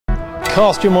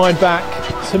Cast your mind back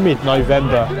to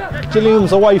mid-November.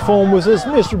 Gillingham's away form was as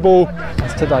miserable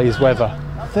as today's weather.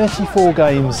 34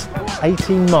 games,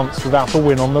 18 months without a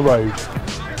win on the road.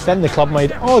 Then the club made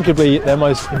arguably their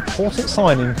most important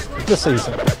signing of the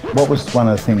season. What was one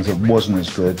of the things that wasn't as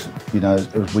good,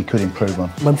 as we could improve on?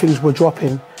 When things were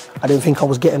dropping, I didn't think I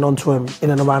was getting onto him in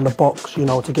and around the box,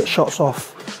 to get shots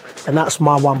off. And that's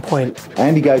my one point.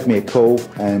 Andy gave me a call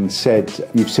and said,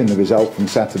 "You've seen the result from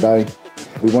Saturday.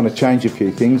 We want to change a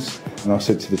few things." And I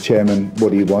said to the chairman, "What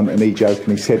do you want?" And he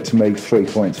jokingly said to me, 3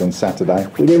 points on Saturday.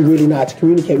 We didn't really know how to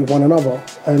communicate with one another.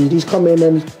 And he's come in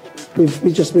and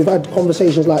we've had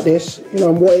conversations like this,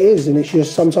 and what it is. And it's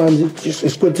just sometimes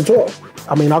it's good to talk.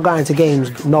 I mean, I go into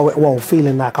games, know it well,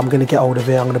 feeling like I'm going to get hold of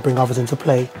it, I'm going to bring others into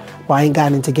play. But I ain't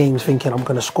going into games thinking I'm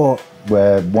going to score.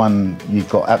 Where 1, you've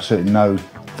got absolutely no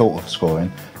thought of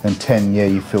scoring, and 10, yeah,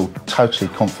 you feel totally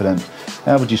confident.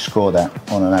 How would you score that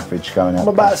on an average going out? I'm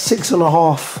about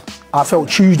 6.5. I felt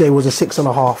Tuesday was a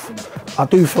 6.5. I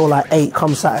do feel like 8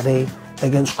 come Saturday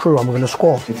against Crewe, I'm going to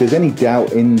score. If there's any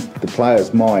doubt in the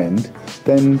player's mind,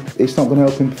 then it's not going to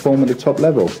help him perform at the top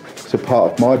level. So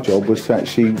part of my job was to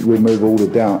actually remove all the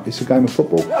doubt. It's a game of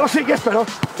football. I think it gets better.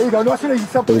 Here you go, nice and easy.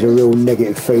 There was a real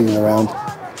negative feeling around.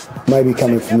 Maybe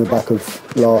coming from the back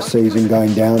of last season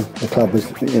going down, the club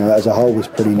was, as a whole was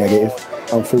pretty negative.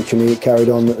 Unfortunately, it carried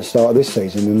on at the start of this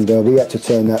season, and we had to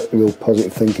turn that real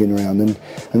positive thinking around, and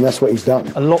that's what he's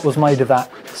done. A lot was made of that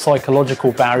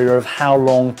psychological barrier of how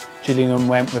long Gillingham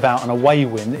went without an away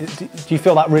win. Do you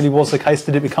feel that really was the case?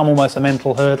 Did it become almost a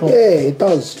mental hurdle? Yeah, it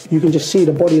does. You can just see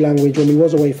the body language when we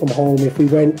was away from home. If we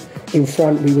went in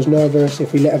front, we was nervous.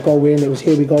 If we let a go in, it was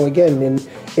here we go again. And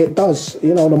it does.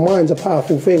 The mind's a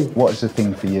powerful thing. What is the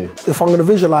thing for you? If I'm going to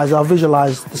visualise, I'll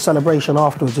visualise the celebration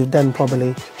afterwards, then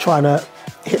probably trying to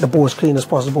hit the ball as clean as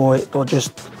possible or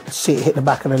just see it hit the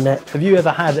back of the net. Have you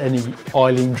ever had any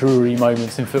Eileen Drury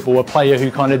moments in football, a player who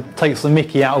kind of takes the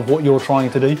mickey out of what you're trying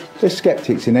to do? There's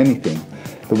sceptics in anything.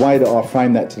 The way that I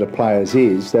frame that to the players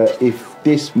is that if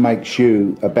this makes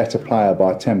you a better player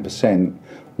by 10%,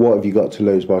 what have you got to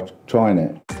lose by trying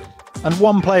it? And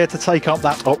one player to take up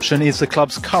that option is the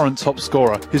club's current top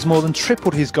scorer, who's more than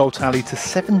tripled his goal tally to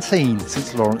 17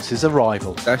 since Lawrence's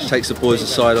arrival. Ash takes the boys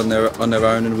aside on their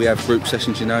own, and we have group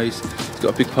sessions. He's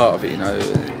got a big part of it.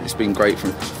 It's been great for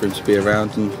him to be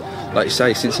around, and like you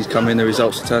say, since he's come in, the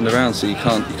results have turned around. So you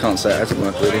can't say it hasn't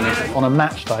worked really. On a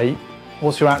match day,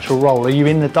 what's your actual role? Are you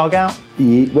in the dugout?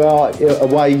 Well,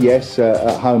 away, yes.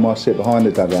 At home, I sit behind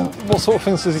the dugout. What sort of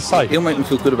things does he say? He'll make me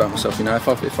feel good about myself.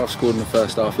 If I've scored in the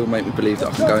first half, he'll make me believe that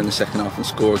I can go in the second half and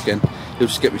score again. He'll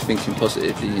just get me thinking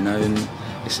positively, and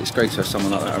it's great to have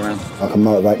someone like that around. I can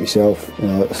motivate myself,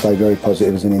 stay very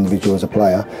positive as an individual, as a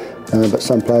player, but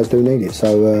some players do need it.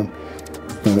 So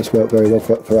it's worked very well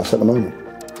for us at the moment.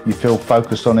 You feel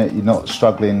focused on it. You're not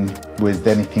struggling with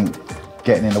anything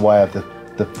getting in the way of the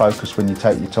focus when you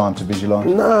take your time to visualise?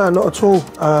 Nah, not at all.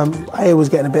 I was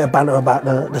getting a bit of banter about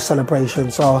the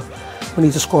celebration, so we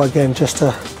need to score again just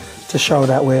to show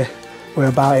that we're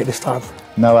about it this time.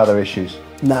 No other issues?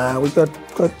 Nah, we're good.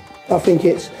 I think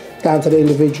it's down to the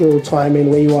individual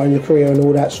timing, where you are in your career and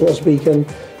all that sort of speak. And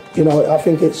I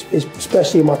think it's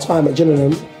especially in my time at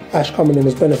Gillingham, Ash coming in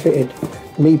has benefited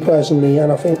me personally,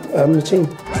 and I think the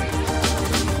team.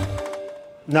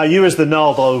 Now, you as the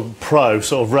Naldo pro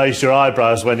sort of raised your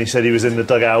eyebrows when he said he was in the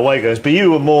dugout away goes, but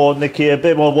you were more, Nicky, a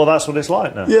bit more, well, that's what it's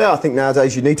like now. Yeah, I think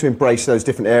nowadays you need to embrace those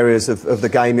different areas of the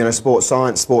game, sports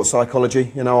science, sports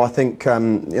psychology. I think,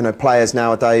 players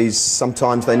nowadays,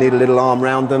 sometimes they need a little arm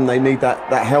round them, they need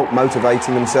that help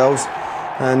motivating themselves.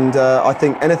 And I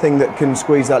think anything that can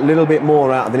squeeze that little bit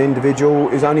more out of an individual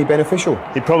is only beneficial.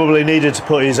 He probably needed to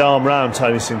put his arm round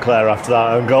Tony Sinclair after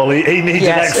that own goal. He needed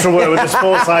extra work with the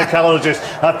sports psychologist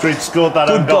after he'd scored that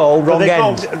own goal. Wrong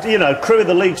end. Crewe are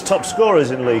the league's top scorers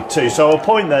in League Two, so a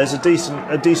point there is a decent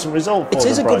result for them. It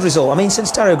is a good result. I mean,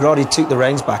 since Dario Gradi took the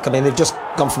reins back, they've just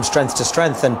gone from strength to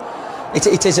strength, and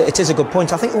it is a good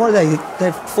point. I think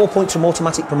they're 4 points from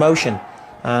automatic promotion.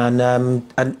 And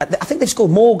I think they've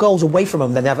scored more goals away from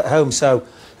them than they have at home. So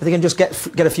if they can just get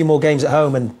a few more games at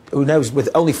home, and who knows, with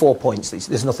only 4 points,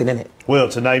 there's nothing in it. We ought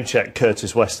to name check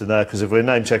Curtis Weston there, because if we're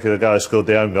name checking the guy who scored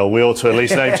the own goal, we ought to at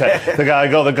least name check the guy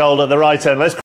who got the goal at the right end. Let's